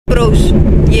Proost.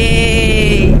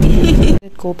 Yay.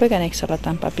 Dit koop ik en ik zal het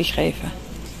aan papi geven.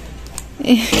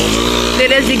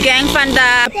 Dit is de gang van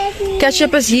de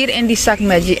ketchup is hier in die zak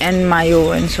Maggi en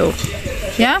mayo en zo.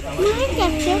 Ja?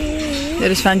 Dit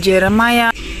is van Jeremiah.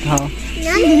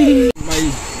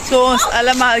 Zo ons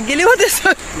allemaal. Gilly, wat is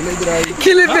het?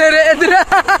 Gilly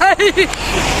draai.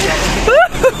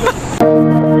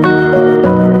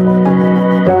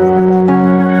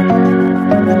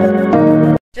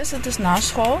 Dus het is na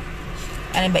school.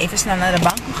 En ik ben even snel naar de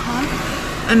bank gegaan.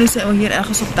 En nu zijn we hier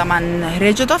ergens op Taman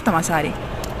Rejot of Tamasari.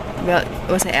 Wel,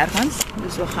 we zijn ergens.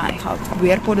 Dus ik ga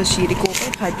weer podosiri kopen.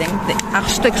 Ik ga denk ik 8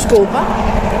 stuks kopen.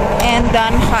 En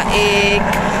dan ga ik...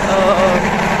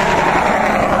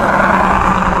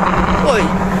 Oei.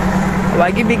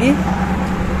 Waggy biggie. Ik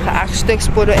ga 8 stuks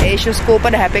podo-ijsjes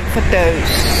kopen. Dat heb ik voor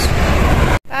thuis.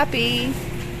 Papi.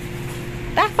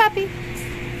 Dag papi.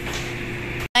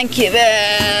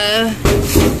 Dankjewel.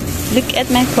 Look at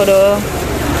my photo.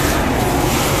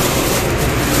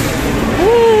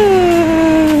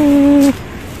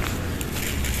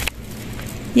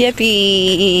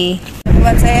 Yippie.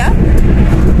 Wat zei je?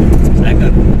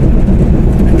 Lekker.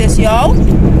 Het is jou?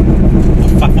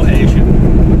 Vak voor ijsje.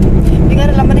 Ik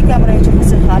ga laat maar die camera uitje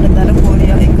halen daar voor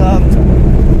je.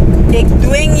 Ik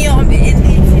dwing je om in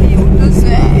die video te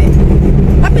zijn.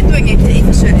 Wat dwing ik je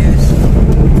even serieus?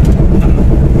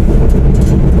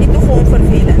 Ik doe gewoon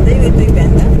vervelend, je weet wie ik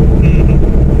ben, hè?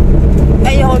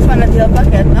 En je houdt van het heel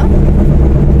pakket, hè?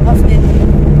 Of niet?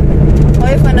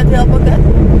 Hou je van het heel pakket?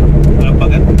 Welk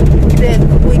pakket? Dit,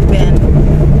 hoe ik ben.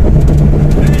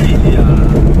 Nee, ja.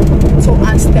 Zo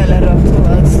aanstellerig,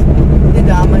 zoals de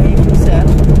dame heeft gezegd.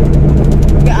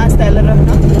 Je aanstellerig,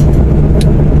 hè?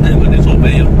 Nee, maar dit zo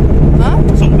ben je. Huh?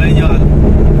 Zo ben je.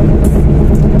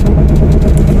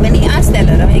 Ik ben niet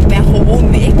aanstellerig, ik ben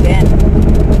gewoon wie ik ben.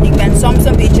 Ik ben soms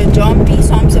een beetje jumpy,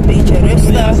 soms een beetje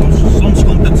rustig. Ja, soms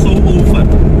komt het zo over.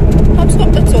 Soms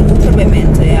komt het zo over bij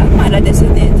mensen, ja. Maar dat is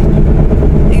het niet.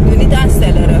 Ik doe niet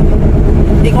aanstellerig.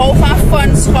 Ik hou van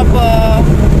fun, schoppen,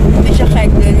 een beetje gek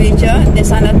doen, weet je. Dit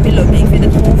is aan het pillen, ik vind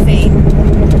het gewoon fijn.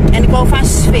 En ik hou van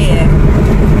sfeer.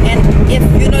 En if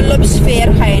you don't love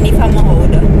sfeer, ga je niet van me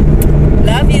houden.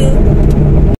 Love you.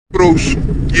 Proost.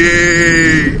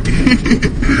 Yay.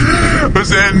 We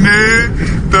zijn nu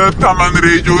de Taman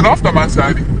Region of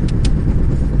Tamasari.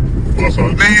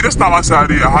 Nee, hier is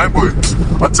Tamasari. Hi boy.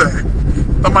 Wat zeg ik?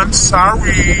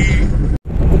 Tamasari.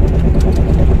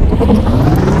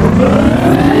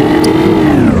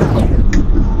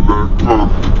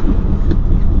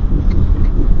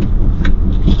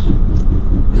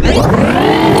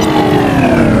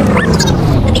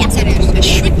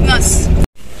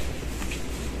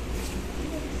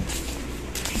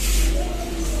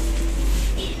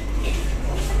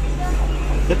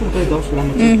 Ik heb nog 2 dagen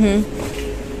lang.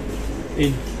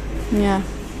 Eén. Ja.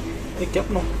 Ik heb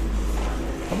nog.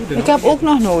 Ik heb ook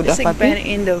nog nodig. Dus ik ben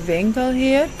in de winkel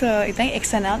hier. Ik denk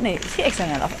XNL. Nee, het is geen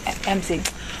XNL of MC.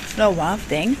 Nou, WAF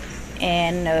ding.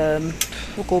 En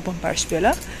we kopen een paar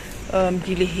spullen.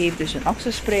 Gilly heeft dus een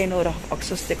oxenspray nodig. Of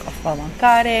oxenstick of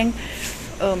kalmankaring.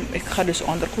 Ik ga dus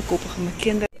ondergoed kopen voor mijn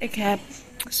kinderen. Ik heb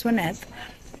zo net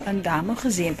een dame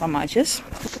gezien van maatjes.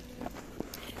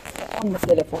 Mijn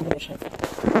telefoon weer.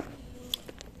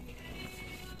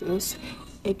 Dus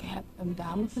ik heb een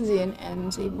dame gezien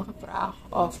en ze heeft me gevraagd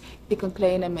of ik een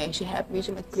kleine meisje heb, weet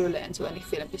je, met krullen en zo en die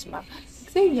filmpjes maak. Ik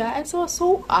zei ja, en ze was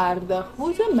zo aardig.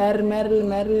 Hoe is het?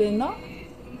 Merlin, no?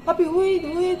 Papi, hoe heet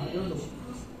het?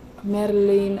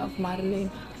 Merlin of Marlene.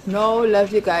 No,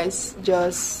 love you guys.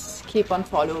 Just keep on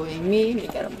following me. Ik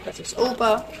heb mijn kastjes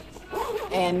open.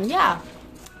 En ja.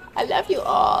 I love you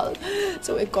all.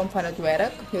 Zo, ik kom van het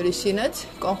werk. Jullie zien het.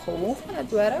 Ik kom gewoon van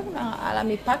het werk. Nou, ala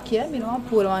mijn pakje. Mijn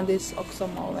poeder, want dit is ook zo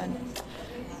mooi.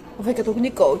 Of ik het ook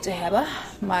niet koud te hebben.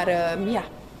 Maar ja.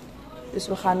 Dus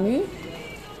we gaan nu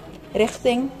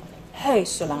richting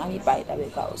huis. Zolang hij niet bij dat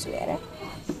wil koud weer.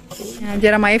 Ja,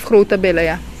 Jeremiah heeft grote billen,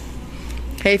 ja.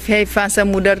 Heeft van zijn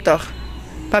moeder toch?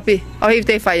 Papi, of heeft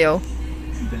hij van jou?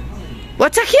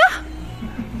 Wat zeg je?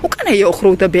 Hoe kan hij jouw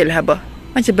grote bil hebben?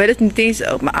 Want je bil is niet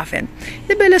eens op me af.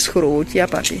 Je bil is groot, ja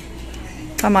papi.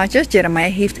 Mamaatjes,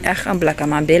 Jeremiah heeft echt een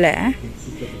blakke billen, hè.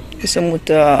 Dus ze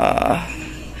moet...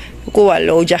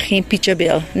 Koalo, geen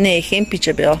pietjebil. Nee, geen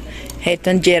pietjebil. Hij heeft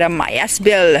een Jeremiah's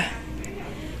bil.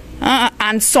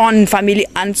 Anson, familie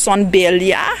Anson bil,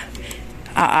 ja.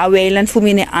 Weiland voor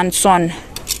mij Anson.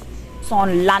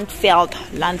 Zo'n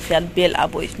landveld bil,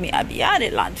 aboy is me abi. Ja,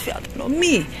 de landveld. No,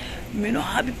 me. Me no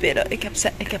happy better.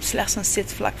 Ik heb slechts een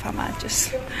zitvlak van maatjes.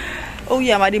 Oh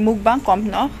ja, maar die mukbang komt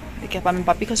nog. Ik heb aan mijn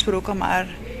papi gesproken, maar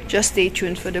just stay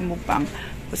tuned voor de mukbang.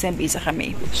 We zijn bezig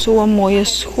ermee. Zo'n mooie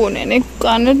schoen en ik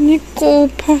kan het niet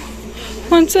kopen.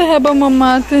 Want ze hebben mijn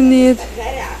maten niet.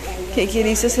 Kijk hier,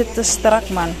 deze zit te strak,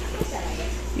 man.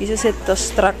 Deze zit te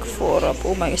strak voorop.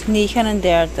 Oh, maar is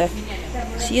 39.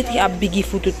 Zie je die biggie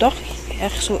voeten toch?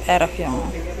 Echt zo erg,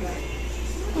 jongen.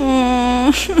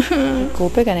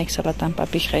 Koop ik en ik zal het aan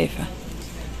papi geven.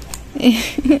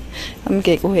 Gaan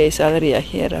kijken hoe hij zal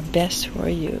reageren. Best for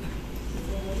you.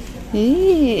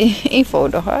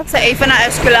 Eenvoudig, hè? Ze even naar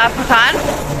Esculaap gegaan.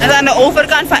 En aan de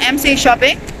overkant van MC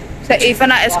Shopping. Ze even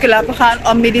naar Esculaap gegaan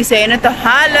om medicijnen te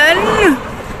halen.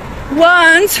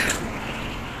 Want...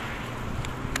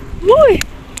 Oei.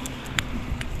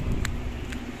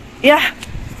 Ja,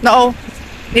 nou,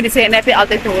 medicijnen heb je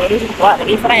altijd nodig. Dus ik ga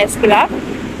even naar Esculaap.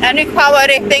 En nu gaan we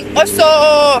richting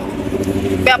Osso.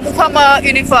 Ik ben moe van mijn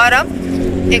uniform.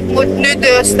 Ik moet nu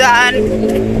dus dan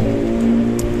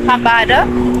gaan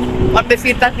baden. Want ik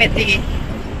beviel dat met dingen.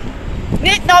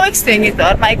 Niet nou, ik stink niet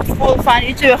hoor. Maar ik voel van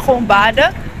iets weer gewoon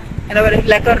baden. En dan word ik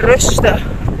lekker rustig.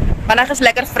 Vandaag is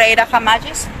lekker vrijdag,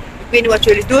 maatjes. Ik weet niet wat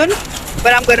jullie doen.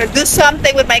 But I'm gonna do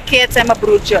something with my kids en mijn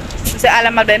broertje. Ze zijn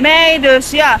allemaal bij mij. Dus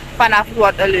ja, vanavond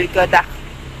wordt een leuke dag.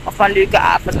 Of een leuke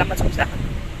avond, laat maar zo zeggen.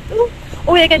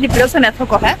 Oh, ik heb die bril zo net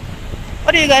gekocht, hè?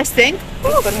 What do you guys think?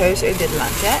 Ik verhuis uit dit land,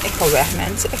 hè? Ik ga weg,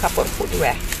 mensen. Ik ga voor goed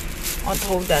weg.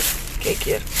 Onthoud dat. Kijk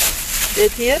hier.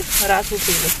 Dit hier, raad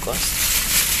hoeveel het kost.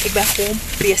 Ik ben gewoon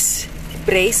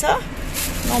prijzen.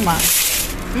 Nou man.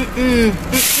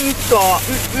 Toch.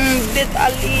 Dit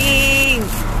alleen.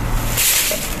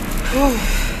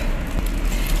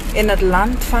 In het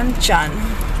land van Chan.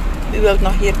 U wilt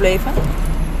nog hier blijven?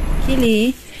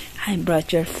 Gilly, I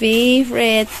brought your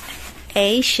favorite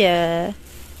Asia.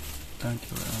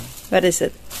 Dankjewel. Wat is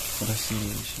het?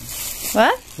 Brazilië.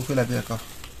 Wat? Hoeveel heb je gekocht?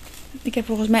 Ik heb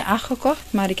volgens mij 8 gekocht,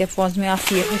 maar ik heb volgens mij al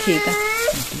 4 gegeten.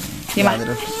 Je mag...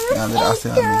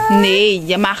 Nee,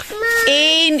 je mag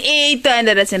 1 eten en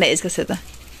de rest in de ijskast zitten.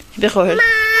 Heb je gehoord?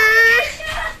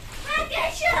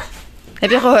 Heb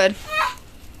je gehoord?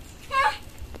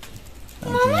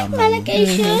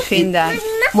 Geen dank.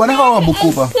 Wanneer gaan we een boek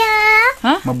kopen?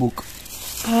 Huh? Mijn boek.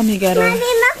 Oh my god.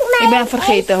 Ik ben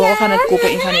vergeten, we gaan het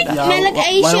kopen in van die dag. Ja, wanneer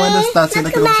we in de stad zijn,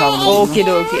 dan kunnen we samen doen.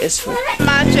 Okidoki, is goed.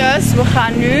 Maatjes, we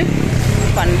gaan nu,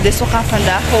 dus we gaan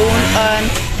vandaag gewoon een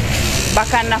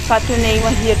bakkanafatu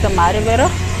nemen hier te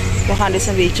Mariënburg. We gaan dus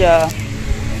een beetje,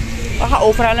 we gaan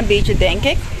overal een beetje denk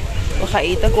ik. We gaan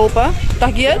eten kopen. Dag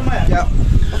Gil? Ja.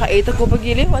 We gaan eten kopen,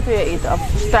 Gilly. Wat wil je eten?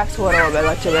 Straks horen we wel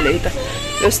wat je wil eten.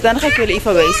 Dus dan ga ik jullie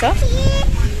even wijzen.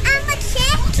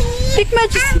 Kijk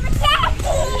met je.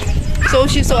 So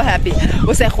she's so happy.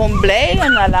 We zijn gewoon blij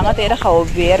en na lange tijd gaan we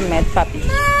weer met papi.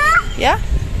 Ja?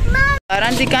 Daar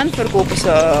aan die kant verkopen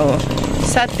ze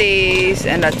satés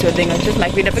en dat soort dingetjes. Maar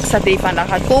ik weet niet of ik saté vandaag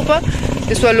ga kopen.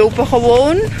 Dus we lopen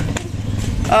gewoon.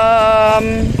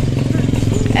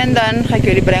 En dan ga ik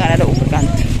jullie brengen naar de overkant.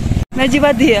 Met je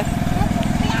wat hier?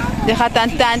 Je gaat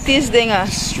aan tanties dingen.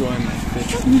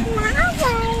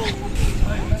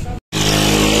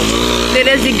 Dit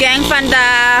is de gang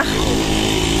vandaag.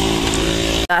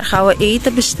 Daar gaan we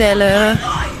eten bestellen.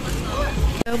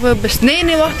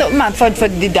 Nee, wacht op. Maar voor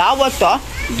die dawat toch?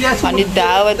 Van die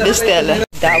dawat bestellen.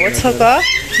 Dawat gekocht.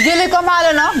 Jullie komen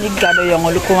halen nog? Die gado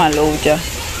jongen, kom aan loodje.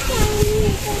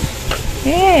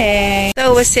 Hey.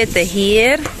 So we zitten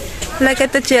hier. Lekker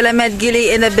te chillen met Gilly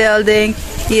in de building.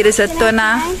 Hier is het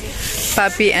Tona,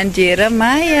 Papi en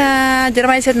Jeremiah.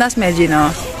 Jeremiah zit naast Maggie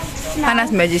nou. Ga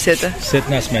naast Maggie zitten. Zit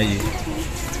naast mij hier.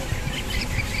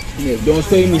 Nee, don't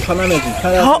stay me. Ga naar Maggie.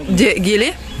 Oh,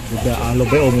 Gilly?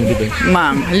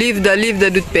 Man,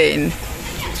 liefde doet pijn.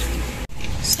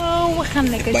 Zo, we gaan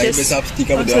lekkertjes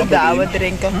onze dawa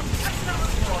drinken.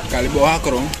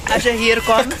 Als je hier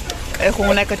komt, ga je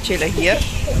gewoon lekker chillen hier.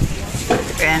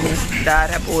 En daar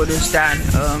hebben we dus dan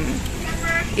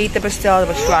eten besteld,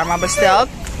 we shawarma besteld.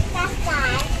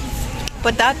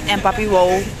 Patat en papi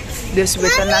wou dus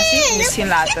witte nasi. Misschien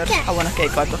later gaan we nog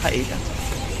kijken wat we gaan eten.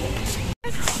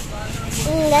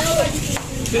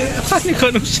 Het gaat niet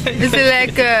genoeg zijn. Het is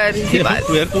lekker.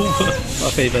 Weer kopen.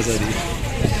 Wacht even, sorry.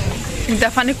 Ik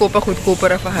dacht van ik koop een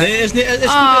goedkopere van haar. Nee, is goed,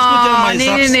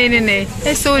 Jeremiah. Nee.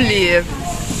 Hij is zo lief.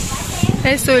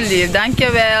 Hij is zo lief.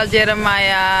 Dankjewel,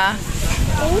 Jeremiah.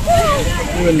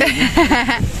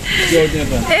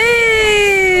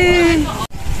 Hey.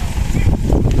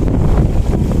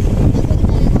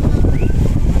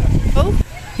 Oh,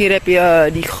 hier heb je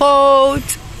die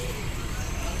goot.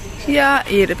 Ja,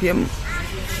 hier heb je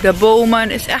de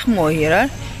bomen. Is echt mooi hier, hè.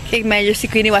 Kijk meisjes,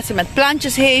 ik weet niet wat ze met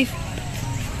plantjes heeft.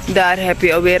 Daar heb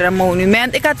je alweer een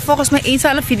monument. Ik had volgens mij eens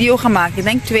al een video gemaakt. Ik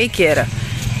denk 2 keren.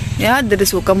 Ja, dit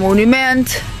is ook een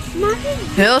monument.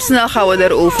 Heel snel gaan we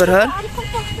erover, hè?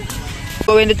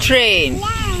 Go in the train.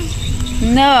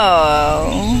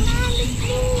 No.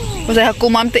 We zeggen,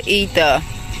 kom om te eten.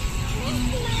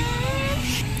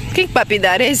 Kijk papi,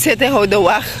 daar is zit, hij houdt de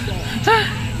wacht.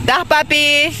 Dag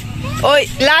papi. Oi,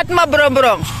 laat me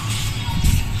brom.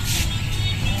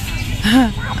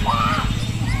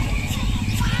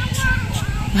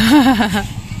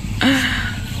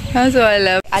 Dat is wel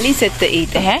leuk. Ali zit te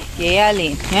eten, hè? Jij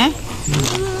alleen, hè?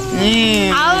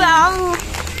 Hallo.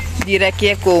 Direct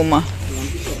hier komen.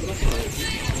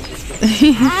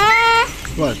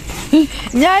 Wat?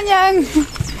 Nyang.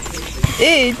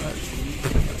 Eat.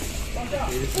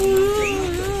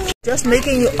 Just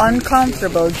making you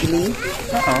uncomfortable, Gilly.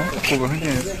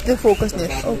 De focus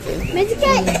niet. Oké. Met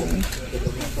kijk.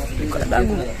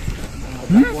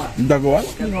 Dago wat?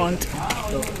 Die hond.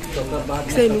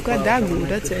 Ik zei Luca Dago,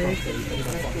 dat zei ik.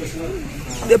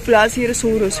 De plaats hier is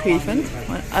zo rustgevend.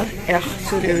 Maar echt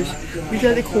serieus. Weet je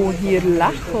dat ik gewoon hier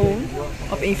lag, gewoon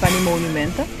op een van die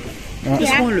monumenten. Het is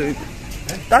gewoon leuk.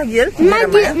 Dag Gil. Maar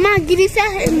Gilly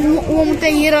zegt, we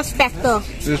moeten hier respecten.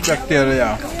 Respecteren,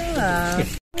 ja.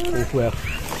 Ook weg.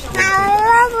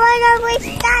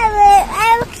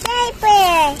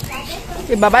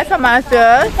 Bye bye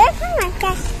tomaatjes.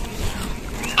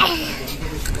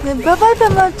 Bye bye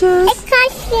tomaatjes. Ik kan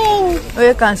zien. Oh,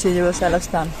 je kan zien, je wil zelf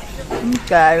staan.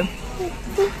 Oké.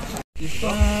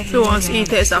 Zo, ons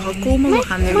eten is al gekomen. We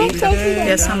gaan nu eten.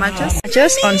 Yes,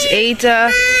 tomaatjes. Ons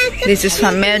eten. Dit is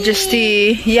van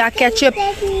Majesty. Ja, ketchup.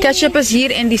 Ketchup is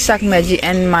hier in die zak Maggi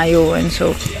en mayo en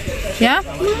zo. Ja?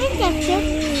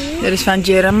 Dit is van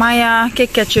Jeremiah.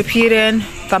 Kijk, ketchup hierin.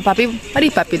 Van papi. Waar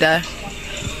die papi daar?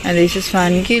 En deze is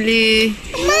van Gilly.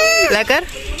 Lekker?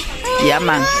 Ja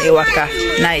man, ewaka.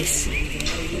 Nice.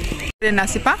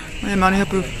 Nasi pa? Heb je nog niet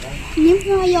geproefd? Neem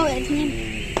van jou eens, neem.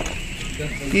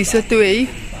 Deze twee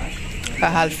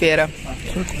gaan halveren.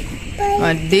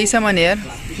 Maar deze meneer,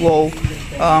 wow.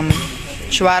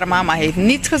 Shawarma, maar hij heeft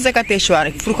niet gezegd dat hij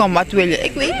shawarma. Ik vroeg hem, wat wil je?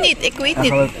 Ik weet niet.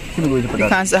 Die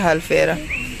gaan ze halveren.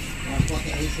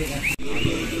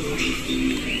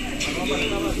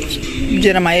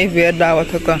 Jeremiah heeft weer daar wat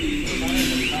gekookt.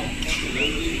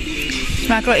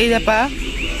 Smakelijk eten, pa?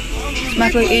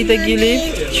 Smakelijk eten, Gilly?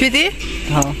 Sweetie?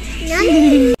 Ja.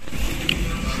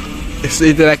 Is het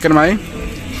eten lekker, mij?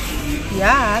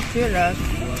 Ja, tuurlijk.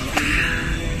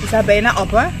 Is dat bijna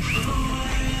op, hoor?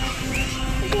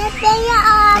 Net ben je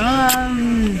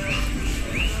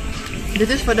op. Dit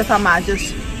is voor de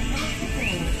famaatjes.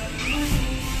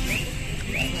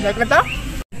 Lekker toch?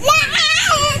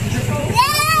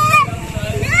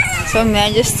 So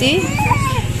Majesty,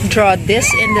 draw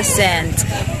this in the sand.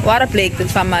 Waar bleek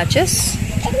dit famaatjes?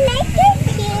 Het lijkt op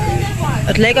je.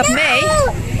 Het leek op mij.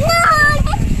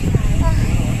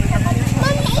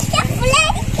 Mama, is er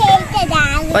vleesketen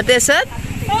daar? Wat is het?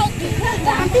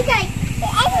 Papi, kijk. Ik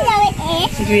know what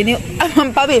it is. Ik weet niet.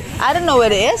 Papi, I don't know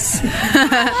what it is.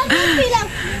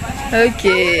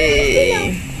 Oké.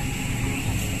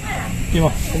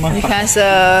 Nu gaan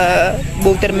ze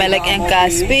botermelk en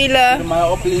kaas spelen.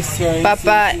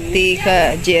 Papa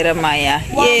tegen Jeremiah.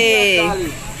 Yay.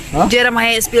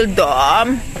 Jeremiah speelt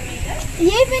dom.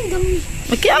 Jij bent dom.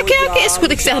 Oké, is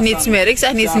goed. Ik zeg niets meer.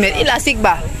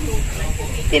 Ilasikba.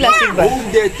 Hij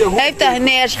heeft daar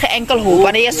nergens geen enkel hoop.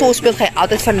 Wanneer je zo speelt, ga je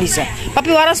altijd verliezen.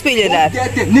 Papi, waarom speel je daar?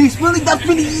 Nee, speel ik dat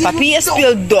niet. Papi, je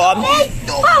speelt dom.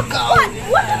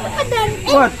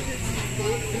 Wat?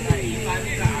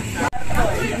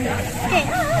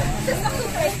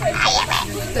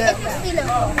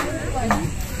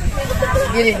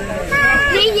 Gilly.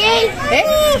 Nee.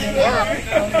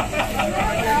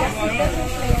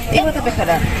 Hé? Wat heb ik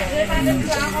gedaan?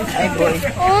 Hey boy.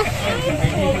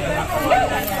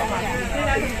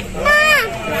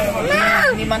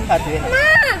 Niemand gaat weer.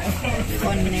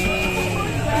 Oh nee.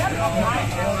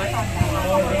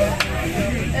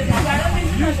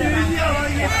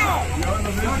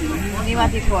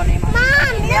 Niemand heeft voornemen.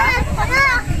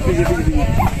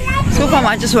 Zo van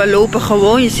maatjes, we lopen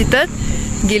gewoon, je ziet het.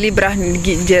 Gilly bracht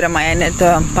Jeremiah net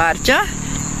een paardje.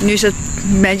 Nu is het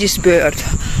Maggie's beurt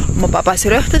om op papa's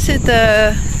rug te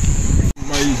zitten.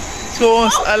 Zo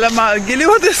ons allemaal. Gilly,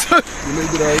 wat is het?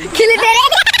 Gilly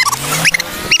erin.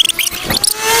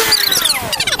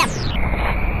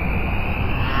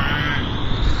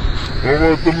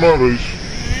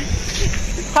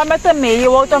 Ga met hem mee, je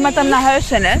wou toch met hem naar huis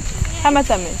zijn, hè? Ga met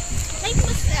hem mee. Ik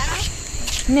moet graag.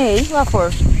 Nee,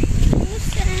 waarvoor?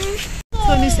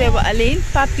 Zo, nu zijn we alleen.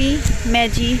 Papi,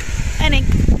 Maggie en ik.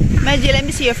 Maggie, let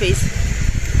me see your face.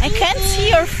 I can't see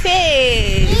your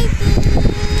face.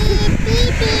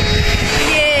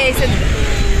 Yay.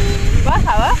 Waar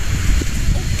gaan we?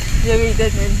 Je weet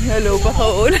het niet. We lopen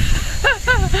gewoon.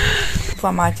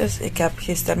 Van maatjes, ik heb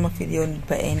gisteren mijn video niet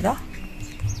beëindigd.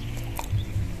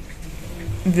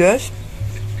 Dus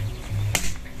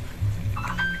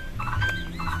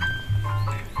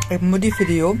ik moet die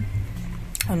video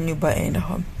nu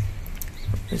beëindigen.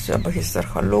 Dus we hebben gisteren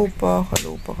gelopen,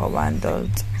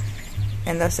 gewandeld.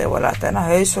 En dan zijn we later naar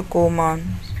huis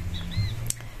gekomen.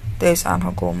 Thuis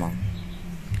aangekomen.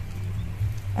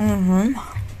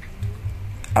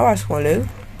 Dat was gewoon leuk.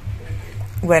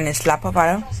 Ik ben in slaap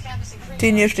gevallen.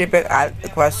 10 uur sliep ik al.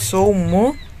 Ik was zo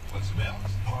moe.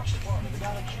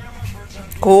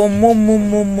 Gewoon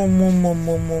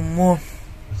moe.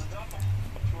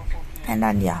 En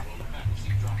dan ja.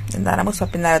 En daarna moest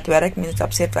ik naar het werk. Minstens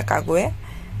op zit ik.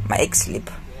 Maar ik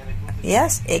sliep.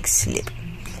 Yes, ik sliep.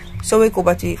 So ik hoop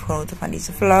dat u heeft genoten van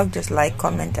deze vlog. Just like,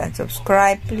 comment en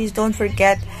subscribe. Please don't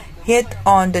forget. Hit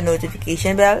on the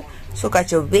notification bell. Zodat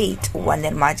je weet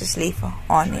wanneer maatjes leven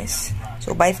on is.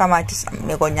 So bye van maatjes.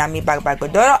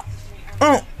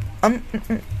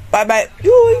 Bye bye.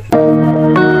 Doei.